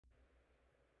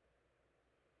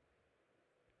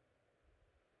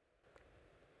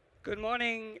Good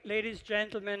morning, ladies and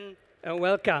gentlemen, and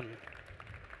welcome.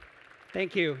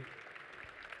 Thank you.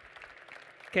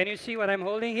 Can you see what I'm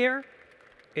holding here?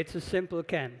 It's a simple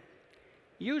can.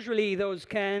 Usually those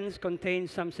cans contain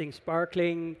something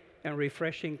sparkling and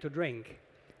refreshing to drink.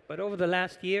 But over the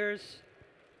last years,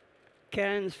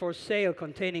 cans for sale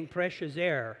containing precious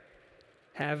air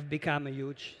have become a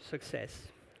huge success.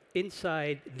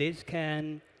 Inside this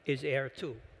can is air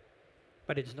too,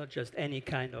 but it's not just any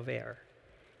kind of air.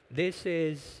 This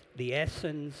is the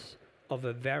essence of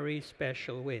a very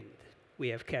special wind we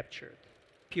have captured,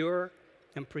 pure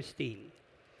and pristine.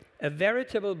 A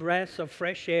veritable breath of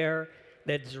fresh air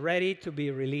that's ready to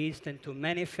be released and to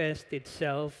manifest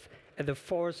itself as a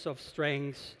force of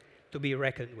strength to be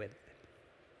reckoned with.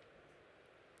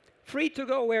 Free to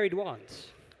go where it wants,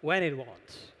 when it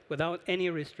wants, without any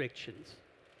restrictions.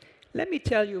 Let me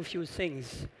tell you a few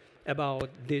things about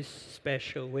this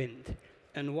special wind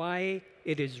and why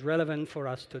it is relevant for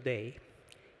us today.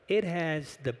 It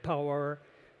has the power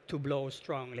to blow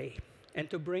strongly and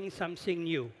to bring something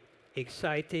new,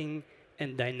 exciting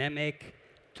and dynamic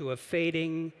to a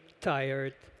fading,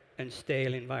 tired and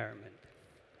stale environment.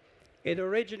 It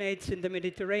originates in the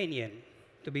Mediterranean,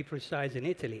 to be precise in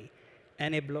Italy,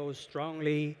 and it blows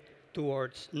strongly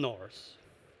towards north.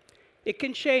 It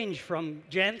can change from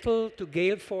gentle to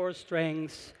gale force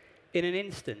strength in an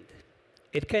instant.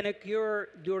 It can occur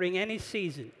during any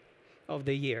season of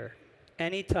the year,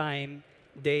 any time,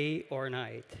 day or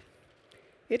night.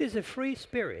 It is a free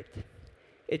spirit.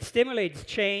 It stimulates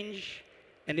change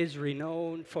and is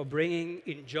renowned for bringing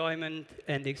enjoyment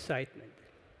and excitement.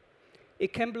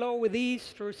 It can blow with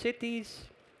ease through cities,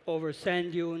 over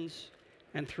sand dunes,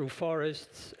 and through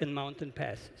forests and mountain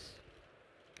passes.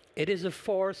 It is a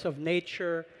force of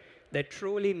nature that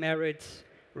truly merits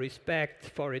respect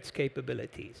for its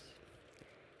capabilities.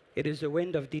 It is a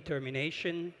wind of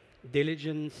determination,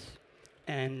 diligence,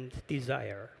 and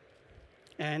desire.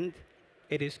 And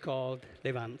it is called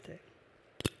Levante.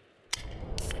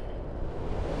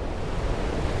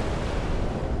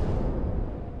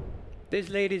 This,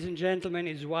 ladies and gentlemen,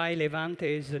 is why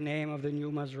Levante is the name of the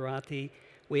new Maserati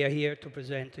we are here to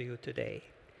present to you today.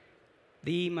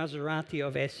 The Maserati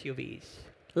of SUVs.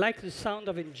 Like the sound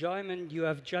of enjoyment you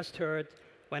have just heard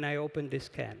when I opened this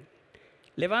can.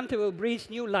 Levante will breathe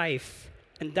new life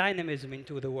and dynamism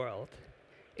into the world.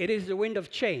 It is the wind of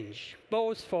change,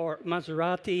 both for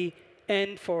Maserati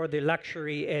and for the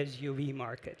luxury SUV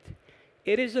market.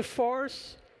 It is a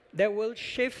force that will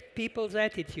shift people's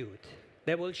attitude,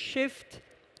 that will shift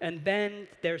and bend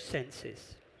their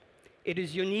senses. It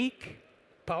is unique,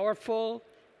 powerful,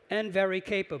 and very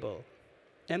capable.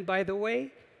 And by the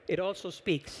way, it also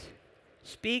speaks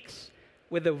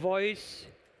with a voice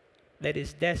that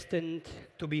is destined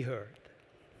to be heard.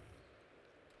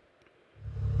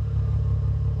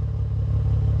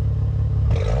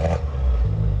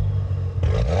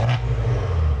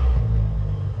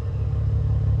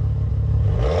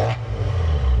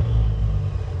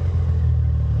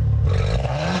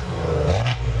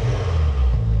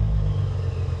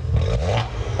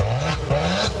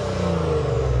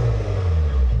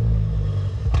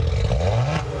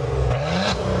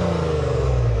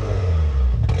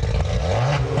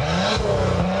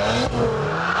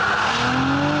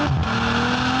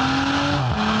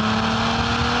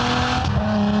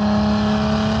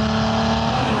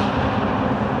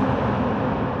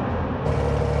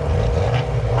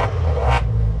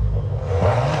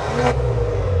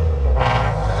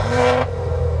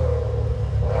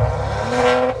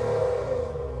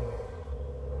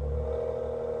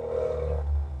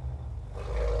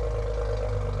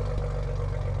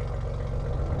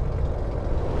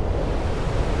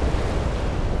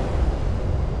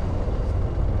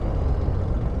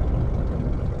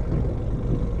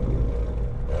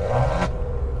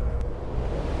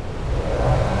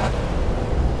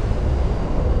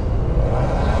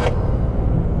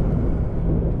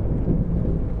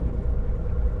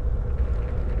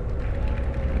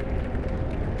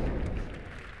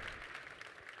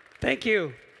 Thank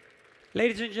you.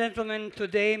 Ladies and gentlemen,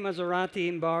 today Maserati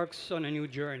embarks on a new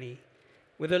journey.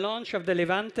 With the launch of the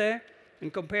Levante,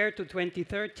 and compared to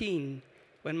 2013,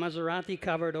 when Maserati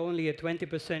covered only a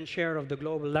 20% share of the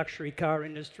global luxury car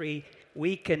industry,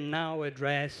 we can now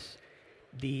address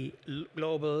the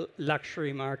global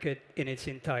luxury market in its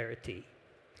entirety.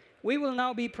 We will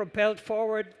now be propelled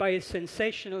forward by a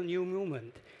sensational new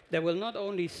movement that will not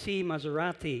only see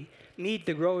Maserati meet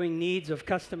the growing needs of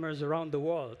customers around the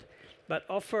world, but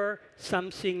offer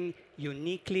something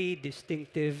uniquely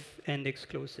distinctive and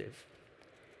exclusive.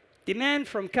 Demand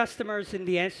from customers in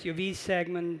the SUV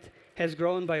segment has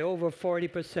grown by over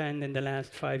 40% in the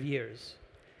last 5 years.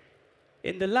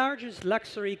 In the largest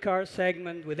luxury car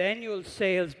segment, with annual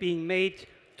sales being made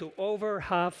to over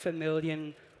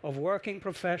 500,000 of working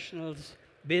professionals,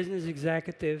 business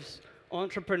executives,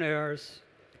 entrepreneurs,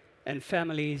 and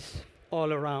families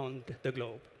all around the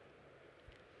globe.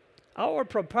 Our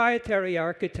proprietary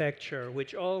architecture,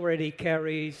 which already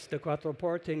carries the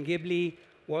quattroporte in Ghibli,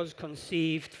 was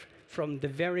conceived from the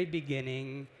very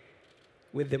beginning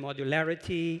with the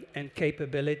modularity and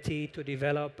capability to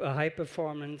develop a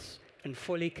high-performance and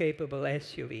fully capable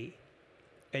SUV,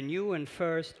 a new and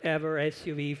first ever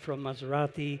SUV from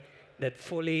Maserati that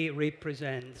fully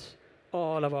represents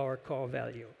all of our core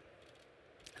value.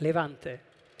 Levante,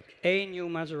 a new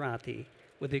Maserati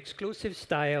with exclusive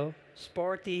style,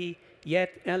 sporty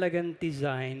yet elegant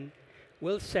design,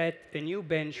 will set a new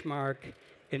benchmark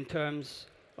in terms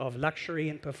of luxury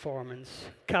and performance,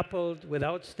 coupled with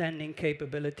outstanding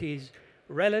capabilities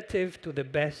relative to the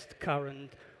best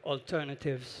current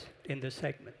alternatives in the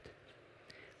segment.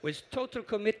 With total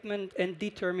commitment and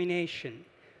determination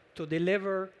to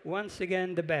deliver once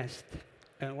again the best,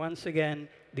 and once again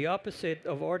the opposite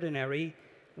of ordinary,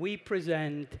 we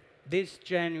present this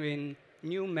genuine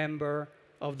new member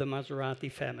of the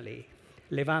Maserati family,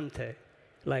 Levante,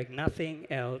 like nothing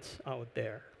else out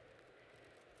there.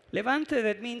 Levante,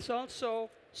 that means also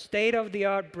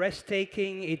state-of-the-art,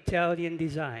 breathtaking Italian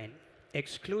design,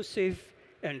 exclusive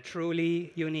and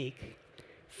truly unique.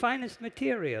 Finest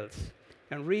materials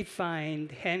and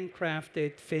refined,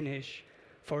 handcrafted finish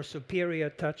for superior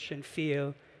touch and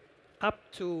feel, up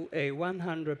to a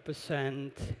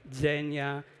 100%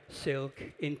 Zegna silk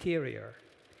interior.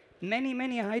 Many,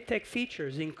 many high-tech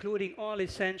features, including all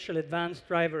essential advanced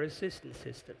driver assistance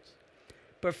systems.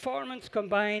 Performance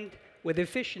combined with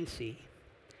efficiency.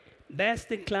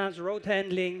 Best-in-class road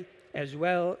handling, as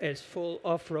well as full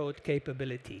off-road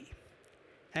capability.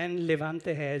 And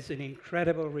Levante has an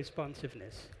incredible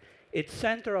responsiveness. Its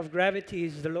center of gravity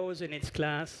is the lowest in its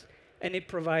class, and it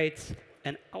provides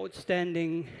an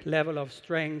outstanding level of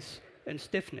strength and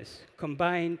stiffness,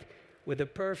 combined with a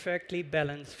perfectly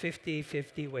balanced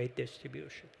 50-50 weight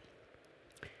distribution.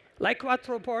 Like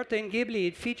Quattroporte and Ghibli,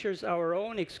 it features our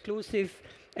own exclusive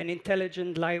and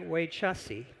intelligent lightweight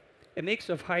chassis, a mix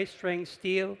of high-strength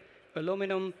steel,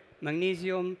 aluminum,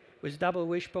 magnesium, with double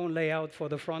wishbone layout for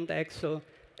the front axle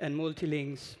and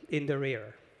multi-links in the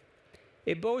rear.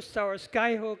 It boasts our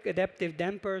Skyhook adaptive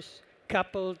dampers,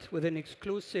 coupled with an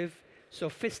exclusive,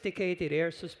 sophisticated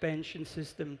air suspension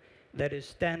system that is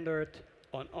standard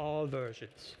on all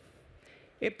versions.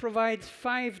 It provides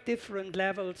 5 different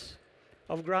levels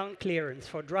of ground clearance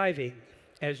for driving,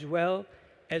 as well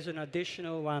as an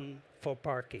additional one for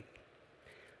parking.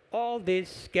 All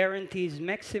this guarantees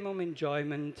maximum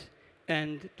enjoyment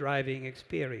and driving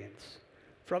experience.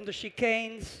 From the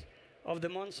chicanes of the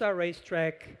Monza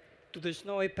racetrack to the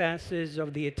snowy passes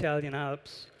of the Italian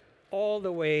Alps, all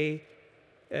the way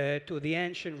to the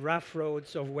ancient rough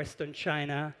roads of Western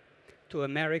China, to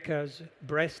America's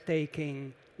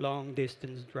breathtaking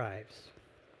long-distance drives.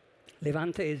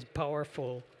 Levante is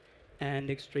powerful and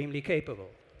extremely capable.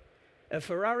 A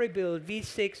Ferrari-built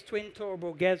V6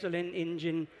 twin-turbo gasoline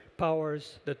engine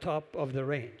powers the top of the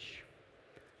range.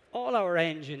 All our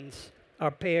engines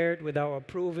are paired with our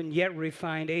proven yet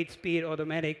refined 8-speed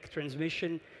automatic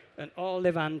transmission, and all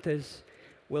Levantes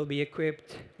will be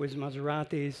equipped with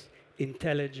Maserati's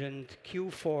intelligent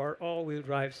Q4 all-wheel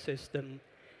drive system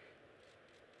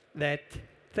that,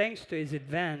 thanks to its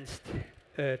advanced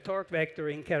torque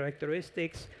vectoring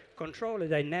characteristics, control a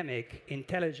dynamic,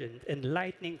 intelligent, and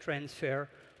lightning transfer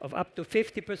of up to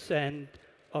 50%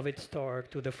 of its torque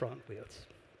to the front wheels.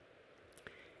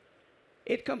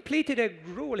 It completed a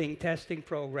grueling testing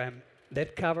program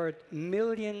that covered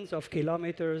millions of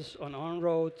kilometers on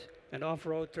on-road and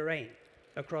off-road terrain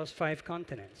across 5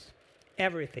 continents.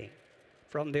 Everything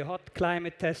from the hot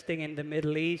climate testing in the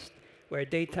Middle East, where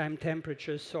daytime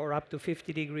temperatures soar up to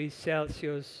 50 degrees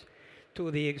Celsius, to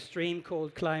the extreme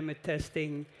cold climate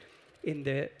testing in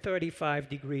the 35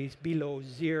 degrees below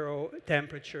zero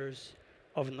temperatures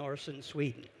of northern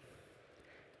Sweden.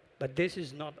 But this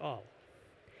is not all.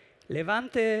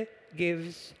 Levante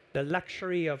gives the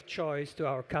luxury of choice to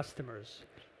our customers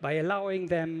by allowing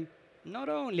them not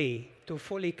only to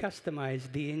fully customize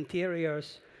the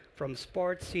interiors, from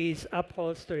sport seats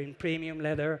upholstered in premium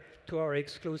leather to our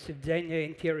exclusive Zegna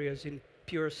interiors in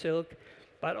pure silk,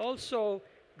 but also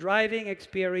driving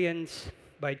experience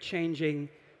by changing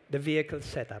the vehicle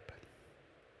setup.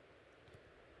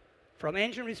 From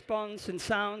engine response and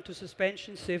sound to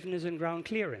suspension stiffness and ground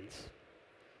clearance.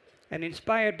 And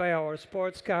inspired by our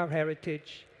sports car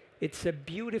heritage, It's a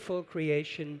beautiful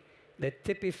creation that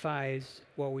typifies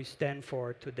what we stand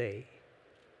for today.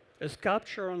 A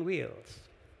sculpture on wheels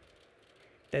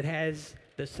that has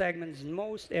the segment's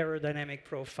most aerodynamic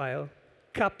profile,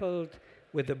 coupled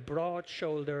with the broad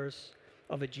shoulders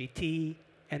of a GT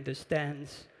and the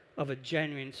stance of a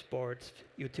genuine sports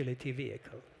utility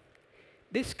vehicle.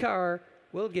 This car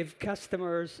will give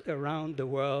customers around the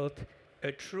world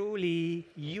a truly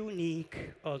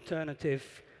unique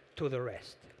alternative to the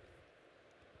rest.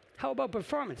 How about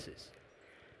performances?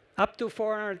 Up to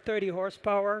 430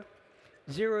 horsepower,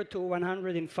 0 to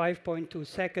 100 in 5.2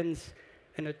 seconds,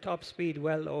 and a top speed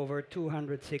well over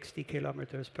 260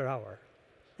 kilometers per hour.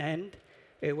 And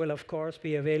it will, of course,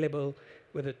 be available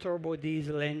with a turbo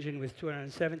diesel engine with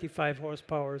 275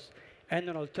 horsepower and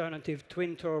an alternative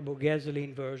twin-turbo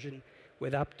gasoline version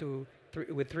with up to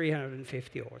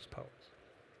 350 horsepower.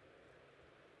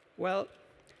 Well,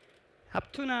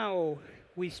 up to now,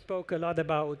 we spoke a lot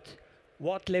about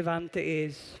what Levante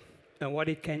is and what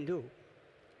it can do.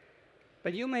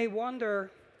 But you may wonder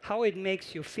how it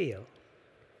makes you feel.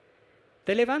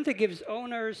 The Levante gives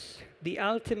owners the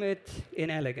ultimate in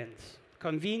elegance,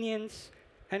 convenience,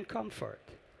 and comfort.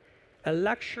 A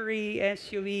luxury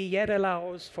SUV yet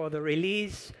allows for the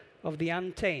release of the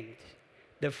untamed,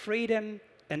 the freedom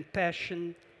and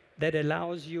passion that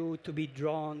allows you to be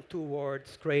drawn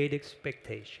towards great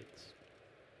expectations.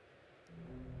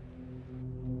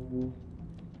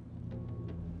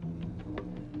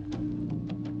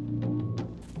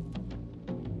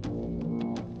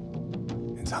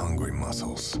 It's hungry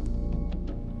muscles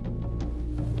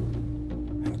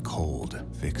and cold,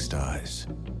 fixed eyes.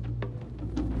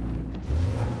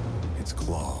 Its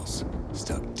claws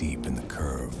stuck deep in the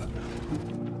curve.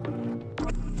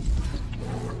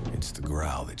 It's the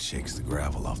growl that shakes the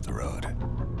gravel off the road.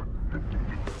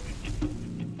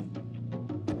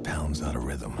 It pounds out a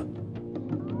rhythm.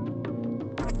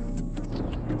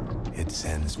 It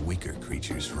sends weaker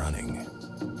creatures running.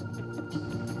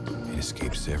 It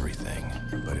escapes everything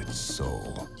but its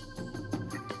soul.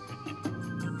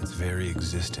 Its very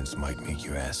existence might make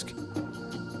you ask,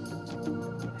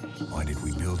 why did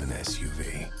we build an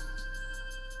SUV?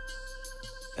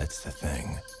 That's the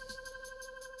thing.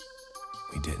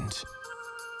 We didn't.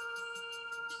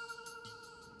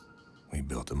 We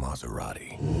built a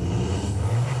Maserati.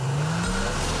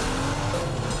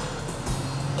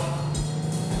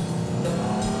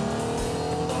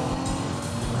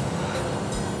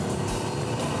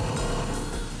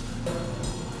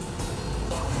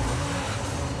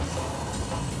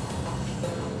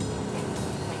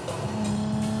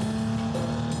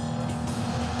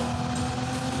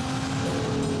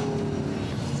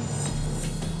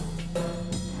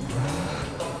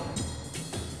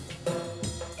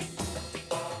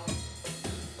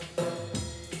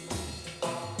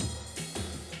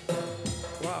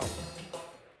 Wow.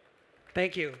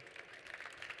 Thank you.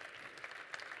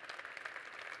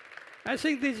 I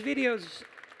think these videos,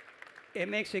 it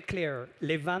makes it clear.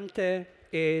 Levante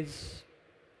is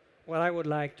what I would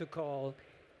like to call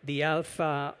the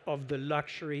alpha of the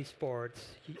luxury sports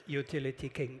utility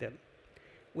kingdom.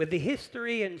 With the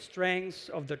history and strengths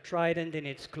of the Trident in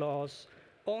its claws,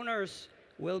 owners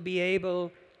will be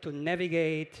able to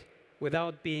navigate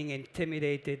without being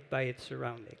intimidated by its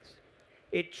surroundings.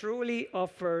 It truly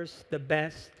offers the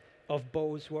best of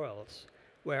both worlds,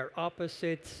 where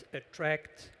opposites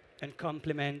attract and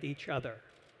complement each other.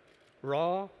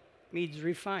 Raw meets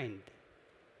refined.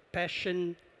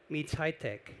 Passion meets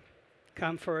high-tech.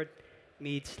 Comfort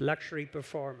meets luxury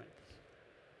performance.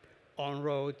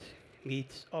 On-road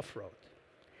meets off-road.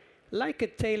 Like a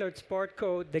tailored sport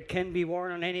coat that can be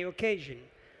worn on any occasion,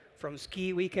 from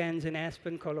ski weekends in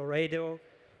Aspen, Colorado,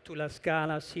 to La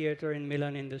Scala Theater in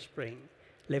Milan in the spring.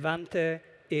 Levante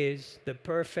is the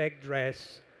perfect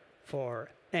dress for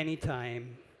any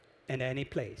time and any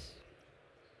place.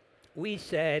 We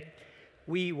said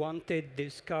we wanted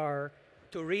this car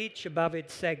to reach above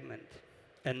its segment,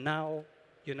 and now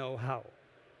you know how.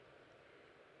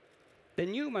 The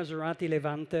new Maserati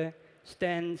Levante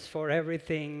stands for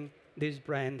everything this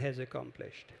brand has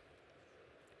accomplished.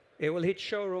 It will hit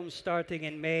showrooms starting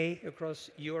in May across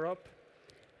Europe,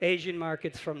 Asian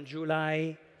markets from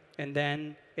July, and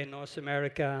then in North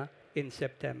America in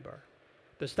September.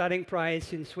 The starting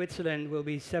price in Switzerland will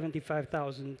be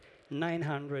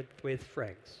 75,900 with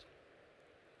francs.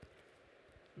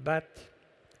 But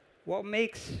what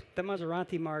makes the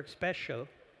Maserati mark special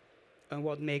and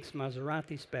what makes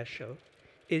Maserati special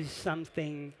is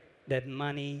something that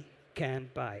money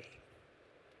can't buy.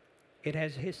 It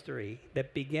has history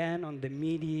that began on the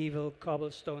medieval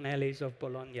cobblestone alleys of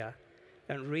Bologna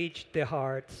and reached the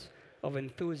hearts of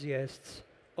enthusiasts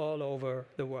all over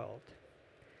the world.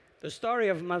 The story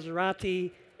of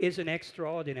Maserati is an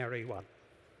extraordinary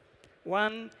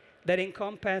one that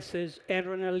encompasses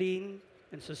adrenaline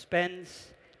and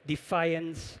suspense,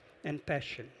 defiance and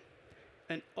passion,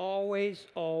 and always,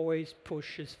 always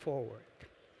pushes forward.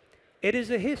 It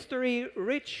is a history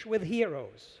rich with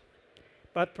heroes,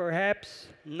 but perhaps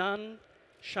none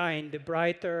shined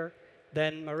brighter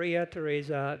than Maria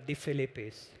Teresa de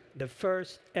Filippis, the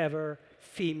first ever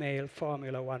female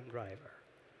Formula One driver.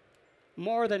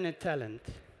 More than a talent,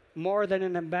 more than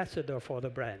an ambassador for the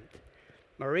brand,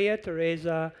 Maria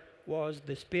Teresa was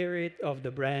the spirit of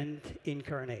the brand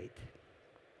incarnate.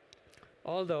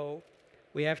 Although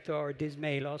we have to our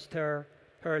dismay lost her,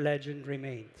 her legend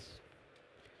remains.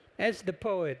 As the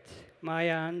poet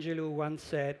Maya Angelou once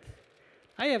said,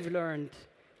 I have learned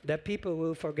that people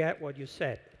will forget what you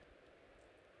said.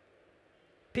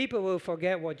 People will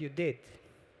forget what you did,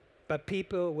 but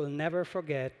people will never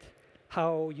forget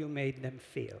how you made them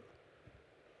feel.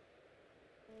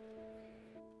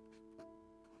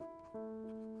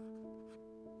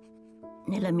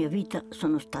 Nella mia vita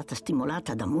sono stata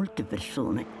stimolata da molte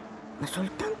persone, ma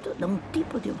soltanto da un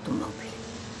tipo di automobile.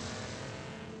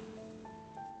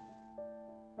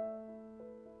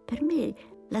 Per me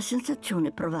la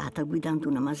sensazione provata guidando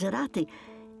una Maserati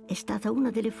è stata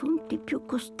una delle fonti più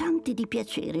costanti di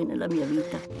piacere nella mia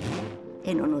vita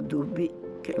e non ho dubbi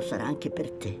che lo sarà anche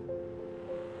per te.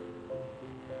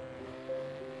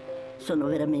 Sono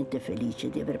veramente felice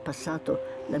di aver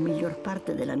passato la miglior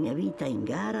parte della mia vita in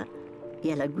gara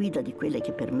e alla guida di quelle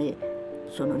che per me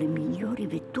sono le migliori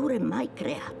vetture mai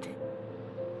create.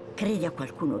 Credi a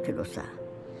qualcuno che lo sa,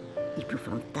 i più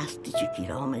fantastici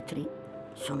chilometri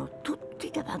sono tutti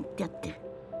davanti a te.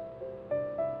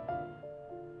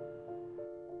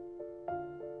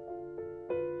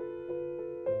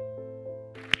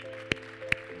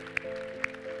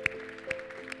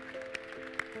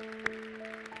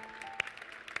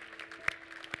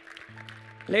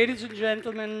 Ladies and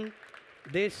gentlemen,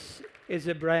 this is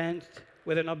a brand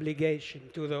with an obligation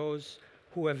to those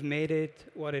who have made it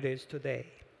what it is today.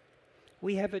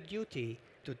 We have a duty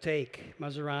to take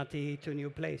Maserati to new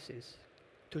places,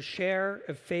 to share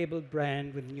a fabled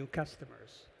brand with new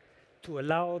customers, to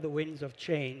allow the winds of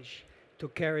change to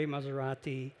carry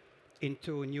Maserati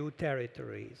into new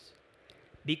territories.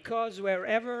 Because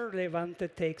wherever Levante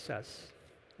takes us,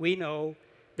 we know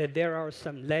that there are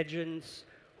some legends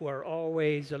who are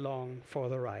always along for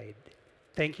the ride.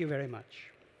 Thank you very much.